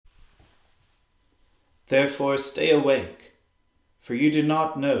Therefore stay awake, for you do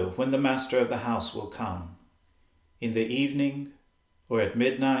not know when the master of the house will come, in the evening, or at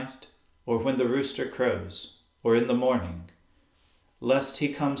midnight, or when the rooster crows, or in the morning, lest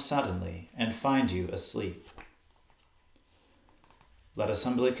he come suddenly and find you asleep. Let us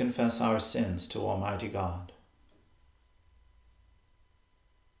humbly confess our sins to Almighty God.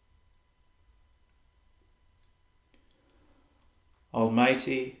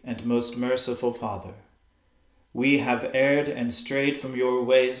 Almighty and most merciful Father, we have erred and strayed from your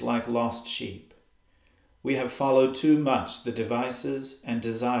ways like lost sheep. We have followed too much the devices and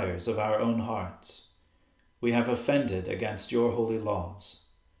desires of our own hearts. We have offended against your holy laws.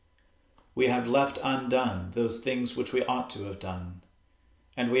 We have left undone those things which we ought to have done,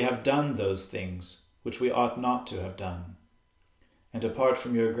 and we have done those things which we ought not to have done. And apart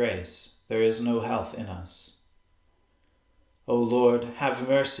from your grace, there is no health in us. O Lord, have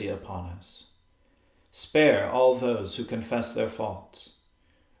mercy upon us. Spare all those who confess their faults.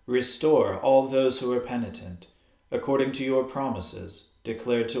 Restore all those who are penitent, according to your promises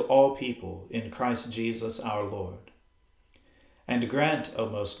declared to all people in Christ Jesus our Lord. And grant, O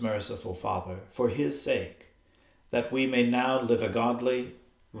most merciful Father, for his sake, that we may now live a godly,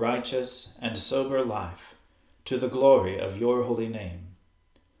 righteous, and sober life, to the glory of your holy name.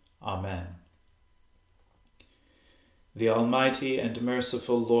 Amen. The Almighty and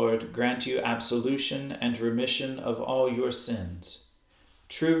merciful Lord grant you absolution and remission of all your sins,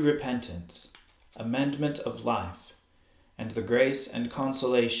 true repentance, amendment of life, and the grace and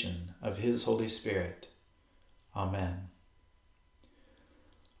consolation of his Holy Spirit. Amen.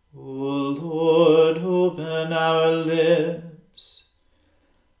 O Lord, open our lips,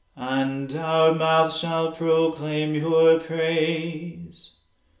 and our mouth shall proclaim your praise.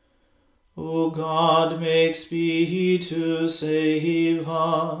 O God, make speed to save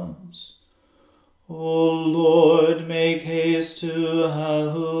us. O Lord, make haste to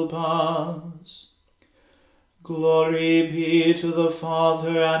help us. Glory be to the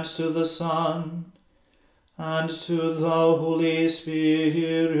Father, and to the Son, and to the Holy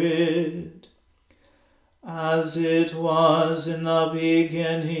Spirit, as it was in the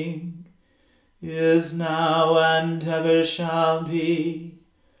beginning, is now, and ever shall be,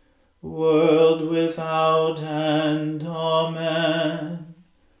 world without end. Amen.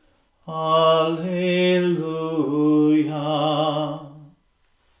 Alleluia.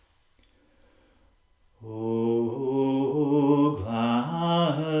 O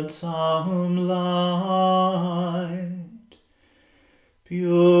gladsome light,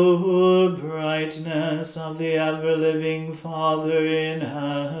 pure brightness of the ever-living Father in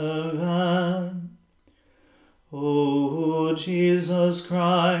heaven, O Jesus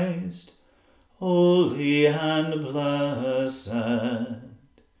Christ, holy and blessed,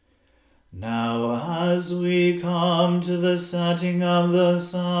 now as we come to the setting of the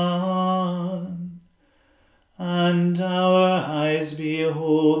sun, and our eyes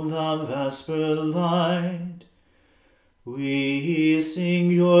behold the vesper light, we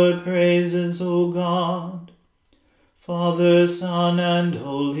sing your praises, O God, Father, Son, and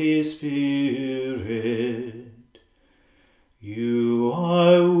Holy Spirit. You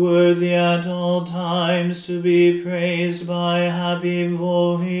are worthy at all times to be praised by happy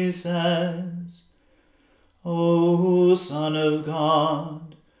voices, O Son of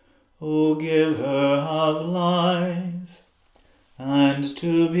God, O Giver of life, and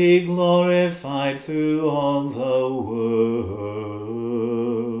to be glorified through all the world.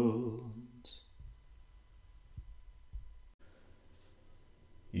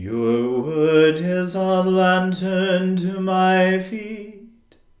 Your word is a lantern to my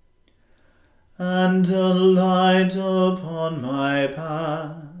feet, and a light upon my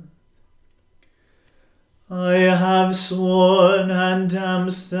path. I have sworn and am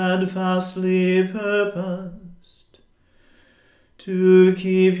steadfastly purposed to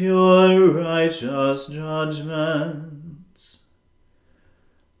keep your righteous judgments.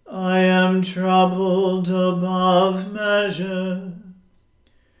 I am troubled above measure.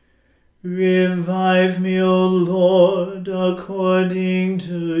 Revive me, O Lord, according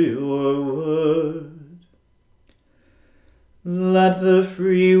to your word. Let the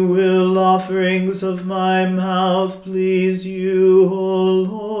free will offerings of my mouth please you, O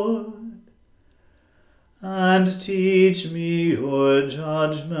Lord, and teach me your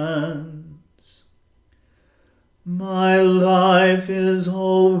judgments. My life is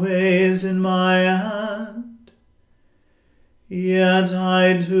always in my hand, yet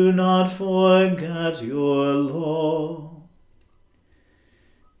I do not forget your law.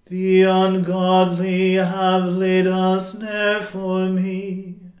 The ungodly have laid a snare for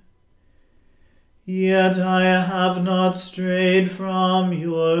me, Yet I have not strayed from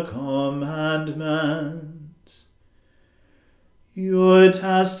your commandments. Your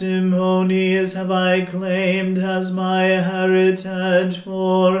testimonies have I claimed as my heritage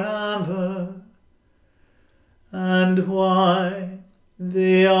forever. And why?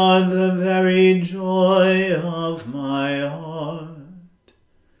 They are the very joy of my heart.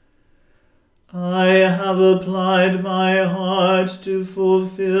 I have applied my heart to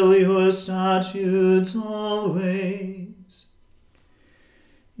fulfill your statutes always,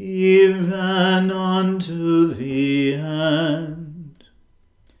 even unto the end.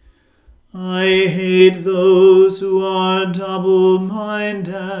 I hate those who are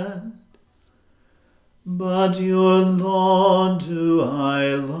double-minded, but your law do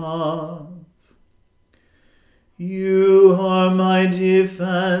I love. You are my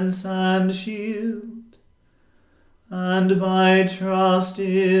defense and shield, and my trust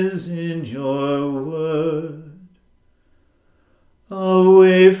is in your word.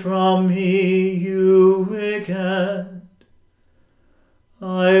 Away from me, you wicked.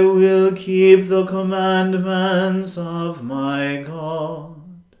 I will keep the commandments of my God.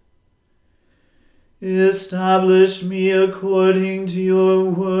 Establish me according to your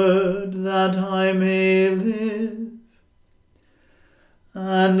word, that I may live.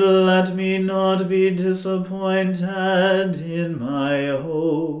 And let me not be disappointed in my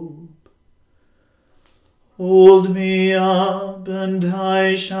hope. Hold me up, and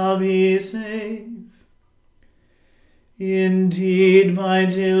I shall be safe. Indeed, my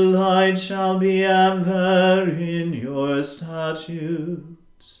delight shall be ever in your statutes.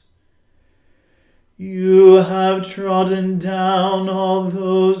 You have trodden down all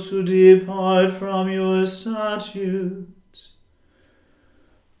those who depart from your statutes,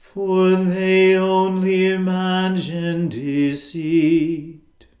 for they only imagine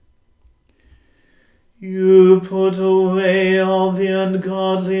deceit. You put away all the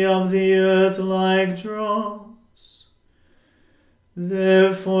ungodly of the earth like dross.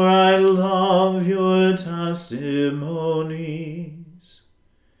 Therefore I love your testimonies.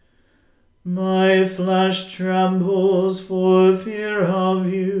 My flesh trembles for fear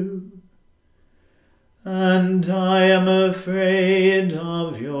of you, and I am afraid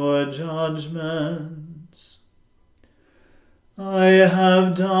of your judgments. I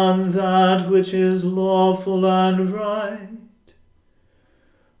have done that which is lawful and right.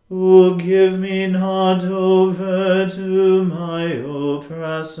 O give me not over to my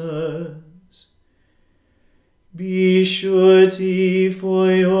oppressors. Be surety for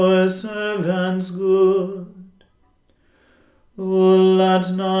your servants' good. O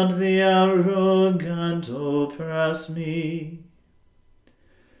let not the arrogant oppress me.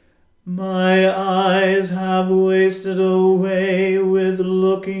 My eyes have wasted away with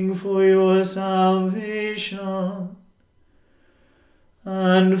looking for your salvation,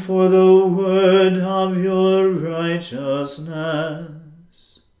 and for the word of your righteousness.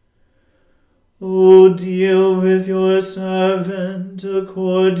 O deal with your servant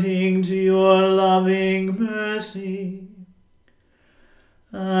according to your loving mercy,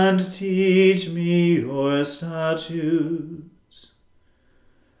 and teach me your statutes.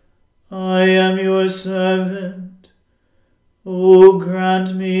 I am your servant. O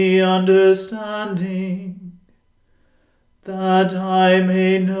grant me understanding, that I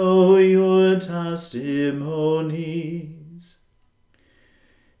may know your testimonies.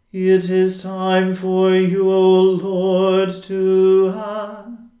 It is time for you, O Lord, to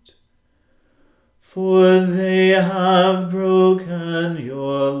act, for they have broken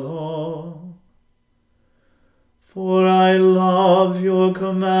your law. For I love your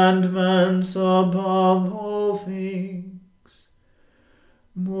commandments above all things,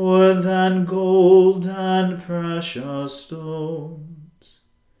 more than gold and precious stones.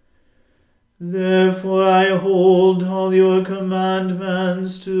 Therefore I hold all your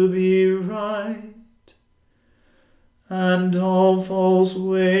commandments to be right, and all false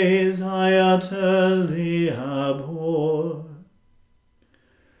ways I utterly abhor.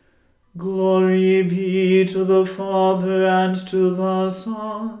 Glory be to the Father, and to the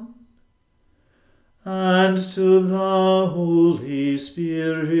Son, and to the Holy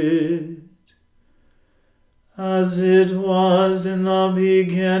Spirit, as it was in the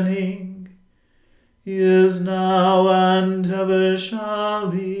beginning, is now, and ever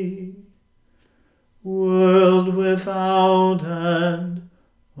shall be, world without end.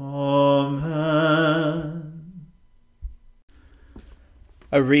 Amen.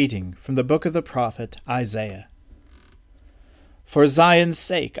 A reading from the book of the prophet Isaiah. For Zion's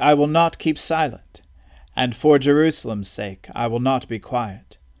sake I will not keep silent, and for Jerusalem's sake I will not be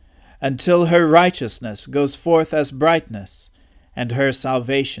quiet, until her righteousness goes forth as brightness, and her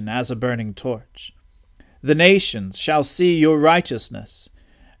salvation as a burning torch. The nations shall see your righteousness,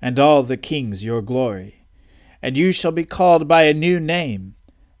 and all the kings your glory. And you shall be called by a new name,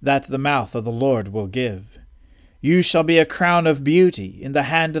 that the mouth of the Lord will give. You shall be a crown of beauty in the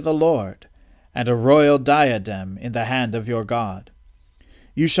hand of the Lord, and a royal diadem in the hand of your God.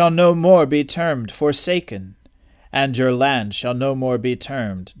 You shall no more be termed forsaken, and your land shall no more be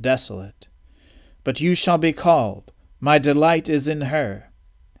termed desolate. But you shall be called, My delight is in her,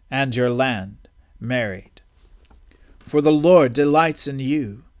 and your land married. For the Lord delights in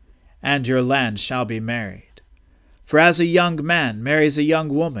you, and your land shall be married. For as a young man marries a young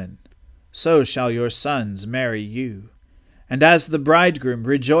woman, so shall your sons marry you. And as the bridegroom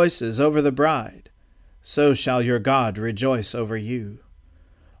rejoices over the bride, so shall your God rejoice over you.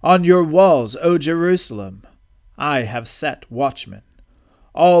 On your walls, O Jerusalem, I have set watchmen.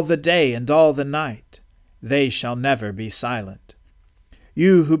 All the day and all the night, they shall never be silent.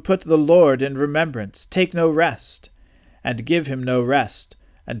 You who put the Lord in remembrance, take no rest, and give him no rest,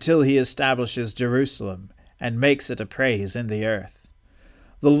 until he establishes Jerusalem, and makes it a praise in the earth.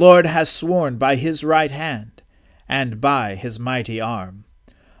 The Lord has sworn by his right hand, and by his mighty arm,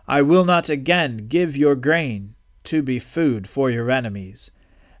 I will not again give your grain to be food for your enemies,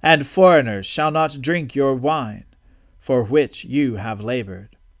 and foreigners shall not drink your wine, for which you have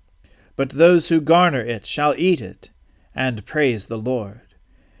labored. But those who garner it shall eat it, and praise the Lord.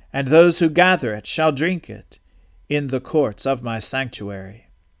 And those who gather it shall drink it, in the courts of my sanctuary.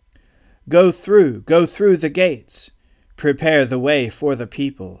 Go through the gates, prepare the way for the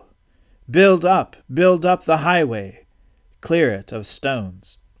people. Build up the highway, clear it of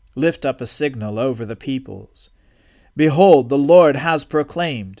stones, lift up a signal over the peoples. Behold, the Lord has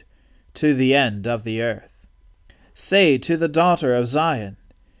proclaimed to the end of the earth. Say to the daughter of Zion,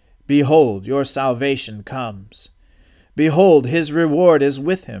 Behold, your salvation comes. Behold, his reward is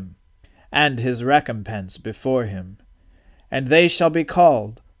with him, and his recompense before him. And they shall be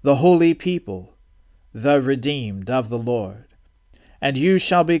called the holy people, the redeemed of the Lord. And you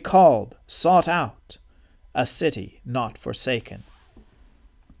shall be called sought out, a city not forsaken.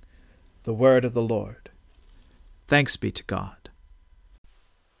 The word of the Lord. Thanks be to God.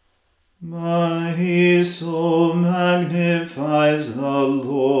 My soul magnifies the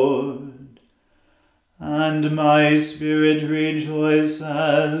Lord, and my spirit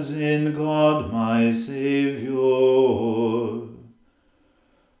rejoices in God my Saviour.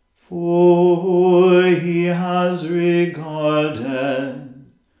 For he has regarded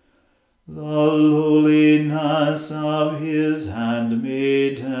the lowliness of his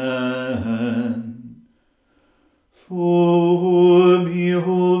handmaiden. For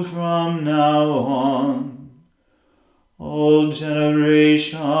behold, from now on, all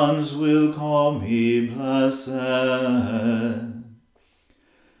generations will call me blessed.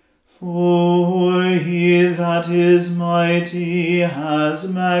 For he that is mighty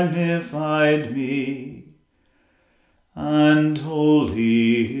has magnified me, and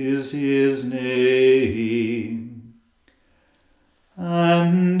holy is his name.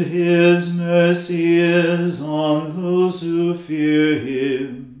 And his mercy is on those who fear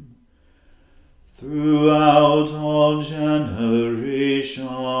him throughout all generations.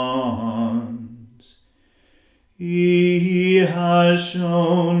 He has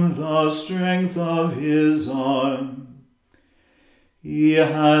shown the strength of his arm. He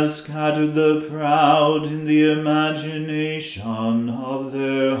has scattered the proud in the imagination of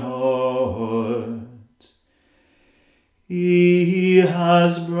their hearts. He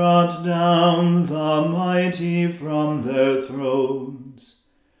has brought down the mighty from their thrones,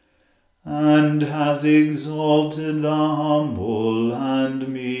 and has exalted the humble and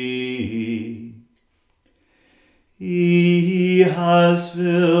meek. He has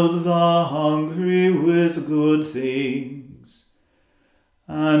filled the hungry with good things,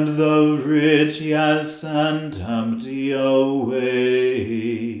 and the rich he has sent empty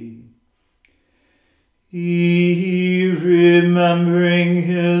away. He, remembering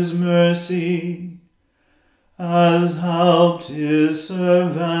his mercy, has helped his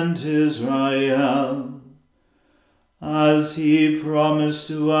servant Israel, as he promised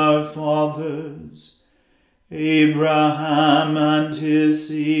to our fathers, Abraham and his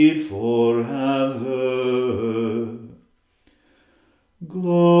seed forever.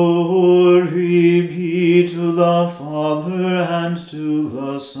 Glory be to the Father and to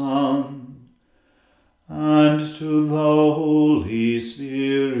the Son and to the Holy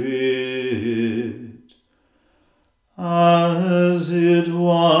Spirit, as it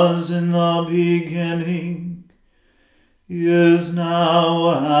was in the beginning, is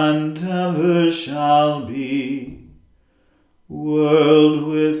now, and ever shall be, world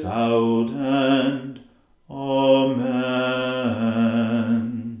without end. Amen.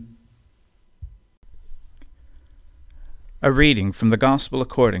 A reading from the Gospel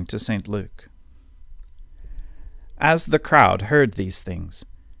according to St. Luke. As the crowd heard these things,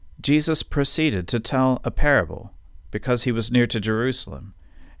 Jesus proceeded to tell a parable, because he was near to Jerusalem,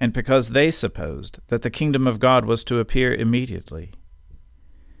 and because they supposed that the kingdom of God was to appear immediately.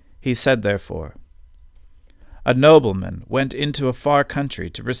 He said, therefore, "A nobleman went into a far country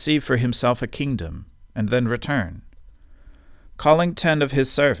to receive for himself a kingdom, and then return. Calling 10 of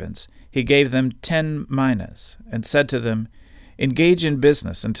his servants, he gave them 10 minas, and said to them, 'Engage in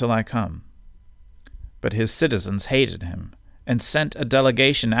business until I come.' But his citizens hated him, and sent a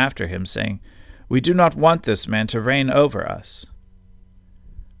delegation after him, saying, 'We do not want this man to reign over us.'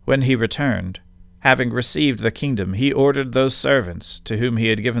 When he returned, having received the kingdom, he ordered those servants to whom he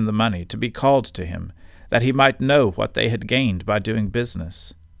had given the money to be called to him, that he might know what they had gained by doing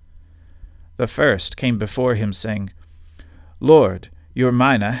business. The first came before him, saying, 'Lord, your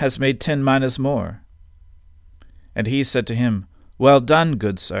mina has made 10 minas more.' And he said to him, 'Well done,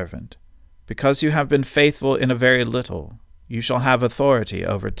 good servant. Because you have been faithful in a very little, you shall have authority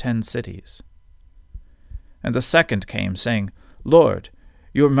over 10 cities. And the second came, saying, 'Lord,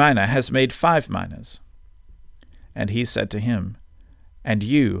 your mina has made 5 minas.' And he said to him, 'And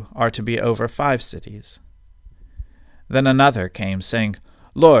you are to be over 5 cities. Then another came, saying,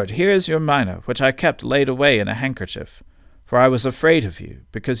 'Lord, here is your mina, which I kept laid away in a handkerchief, for I was afraid of you,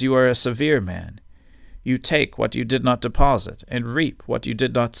 because you are a severe man. You take what you did not deposit, and reap what you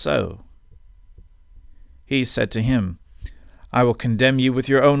did not sow.' He said to him, 'I will condemn you with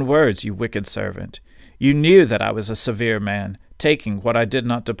your own words, you wicked servant. You knew that I was a severe man, taking what I did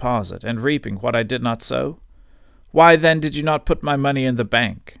not deposit, and reaping what I did not sow. Why then did you not put my money in the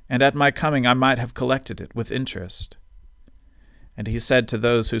bank, and at my coming I might have collected it with interest?' And he said to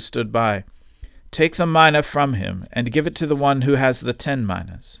those who stood by, 'Take the mina from him, and give it to the one who has the 10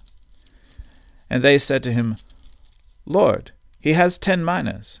 minas.' And they said to him, 'Lord, he has 10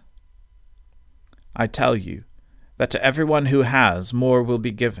 minas.' I tell you that to everyone who has, more will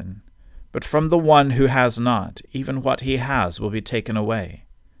be given, but from the one who has not, even what he has will be taken away.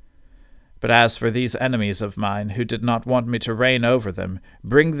 But as for these enemies of mine who did not want me to reign over them,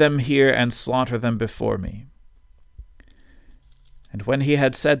 bring them here and slaughter them before me." And when he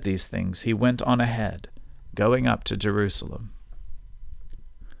had said these things, he went on ahead, going up to Jerusalem.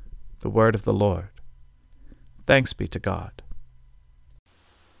 The word of the Lord. Thanks be to God.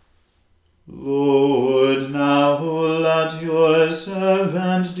 Lord, now let your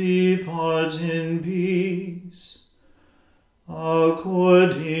servant depart in peace,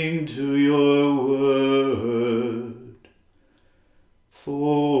 according to your word.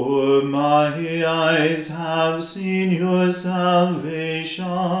 For my eyes have seen your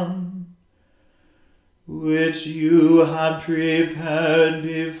salvation, which you have prepared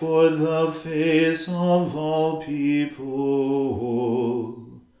before the face of all people,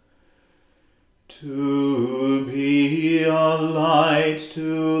 to be a light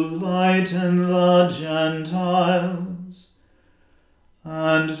to lighten the Gentiles,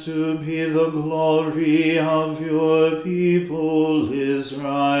 and to be the glory of your people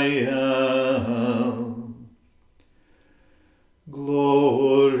Israel.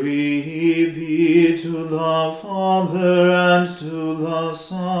 Glory be to the Father, and to the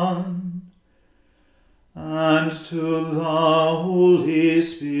Son, and to the Holy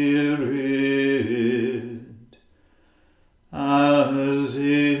Spirit, as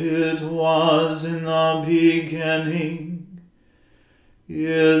it was in the beginning,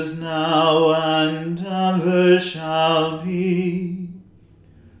 is now, and ever shall be,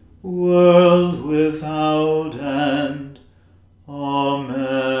 world without end.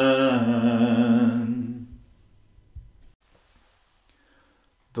 Amen.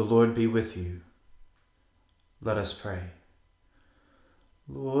 The Lord be with you. Let us pray.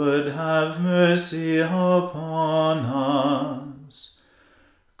 Lord, have mercy upon us.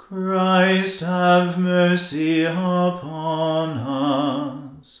 Christ, have mercy upon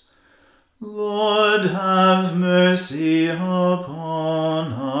us. Lord, have mercy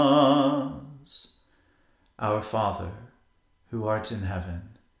upon us. Our Father, who art in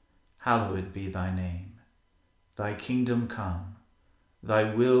heaven, hallowed be thy name. Thy kingdom come, thy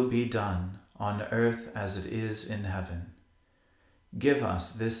will be done, on earth as it is in heaven. Give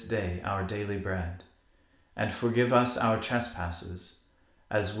us this day our daily bread, and forgive us our trespasses,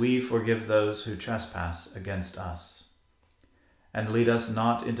 as we forgive those who trespass against us. And lead us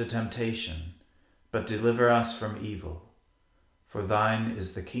not into temptation, but deliver us from evil. For thine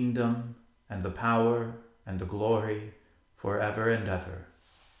is the kingdom, and the power, and the glory, forever and ever.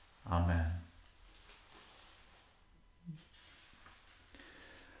 Amen.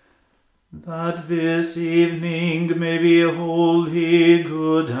 That this evening may be wholly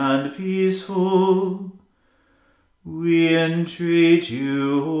good and peaceful, we entreat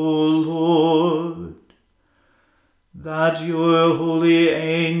you, O Lord, that your holy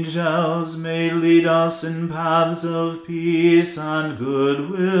angels may lead us in paths of peace and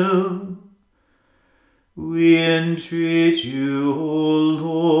goodwill. We entreat you, O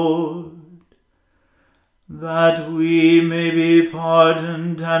Lord, that we may be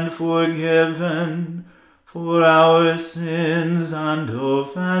pardoned and forgiven for our sins and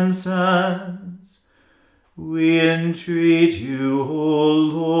offences. We entreat you, O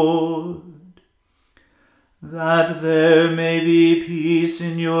Lord, that there may be peace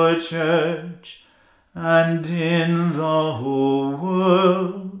in your church and in the whole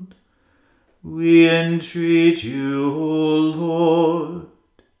world. We entreat you, O Lord,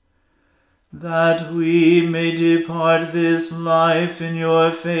 that we may depart this life in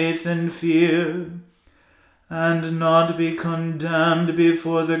your faith and fear, and not be condemned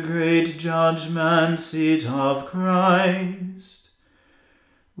before the great judgment seat of Christ.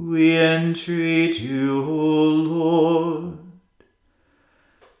 We entreat you, O Lord,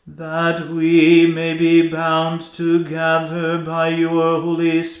 that we may be bound together by your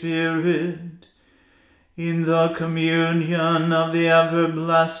Holy Spirit in the communion of the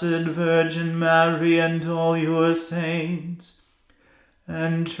ever-blessed Virgin Mary and all your saints,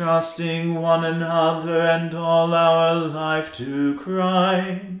 entrusting one another and all our life to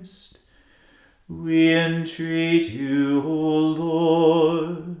Christ. We entreat you, O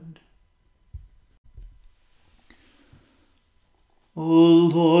Lord. O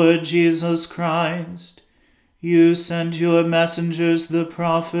Lord Jesus Christ, you sent your messengers, the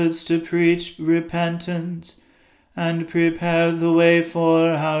prophets, to preach repentance and prepare the way for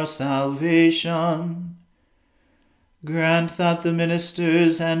our salvation. Grant that the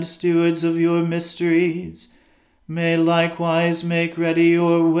ministers and stewards of your mysteries may likewise make ready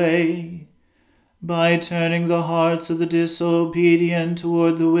your way, by turning the hearts of the disobedient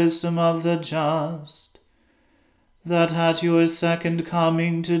toward the wisdom of the just, that at your second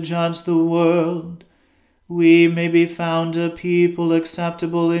coming to judge the world, we may be found a people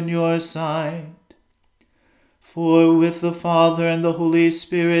acceptable in your sight. For with the Father and the Holy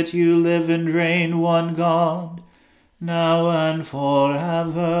Spirit you live and reign, one God, now and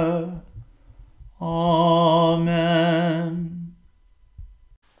forever. Amen.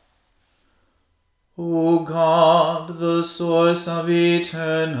 O God, the source of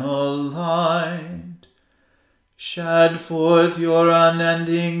eternal light, shed forth your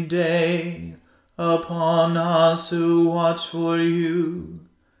unending day upon us who watch for you,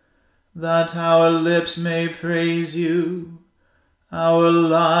 that our lips may praise you, our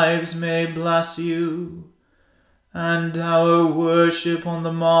lives may bless you, and our worship on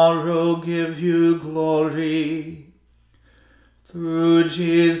the morrow give you glory. Through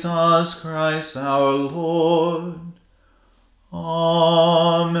Jesus Christ our Lord.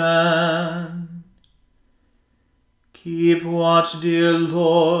 Amen. Keep watch, dear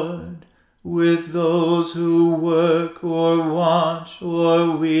Lord, with those who work or watch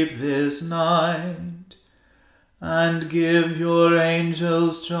or weep this night, and give your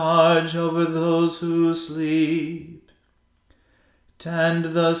angels charge over those who sleep. Tend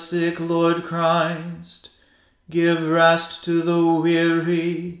the sick, Lord Christ. Give rest to the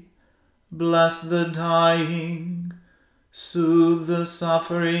weary. Bless the dying. Soothe the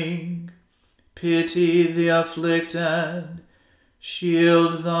suffering. Pity the afflicted.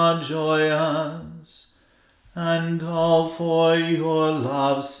 Shield the joyous. And all for your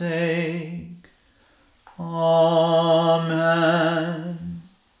love's sake. Amen.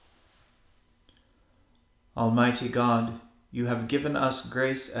 Almighty God, you have given us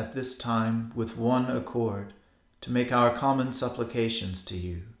grace at this time with one accord to make our common supplications to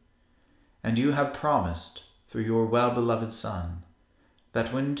you. And you have promised, through your well-beloved Son,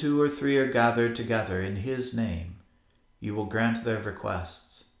 that when 2 or 3 are gathered together in his name, you will grant their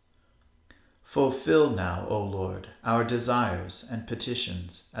requests. Fulfill now, O Lord, our desires and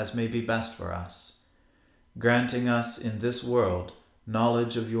petitions as may be best for us, granting us in this world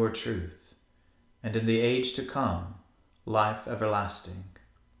knowledge of your truth, and in the age to come, life everlasting.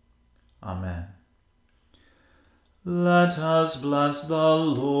 Amen. Let us bless the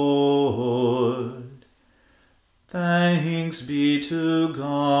Lord. Thanks be to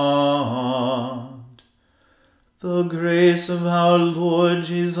God. The grace of our Lord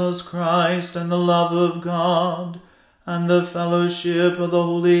Jesus Christ and the love of God and the fellowship of the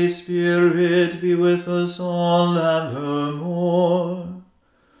Holy Spirit be with us all evermore.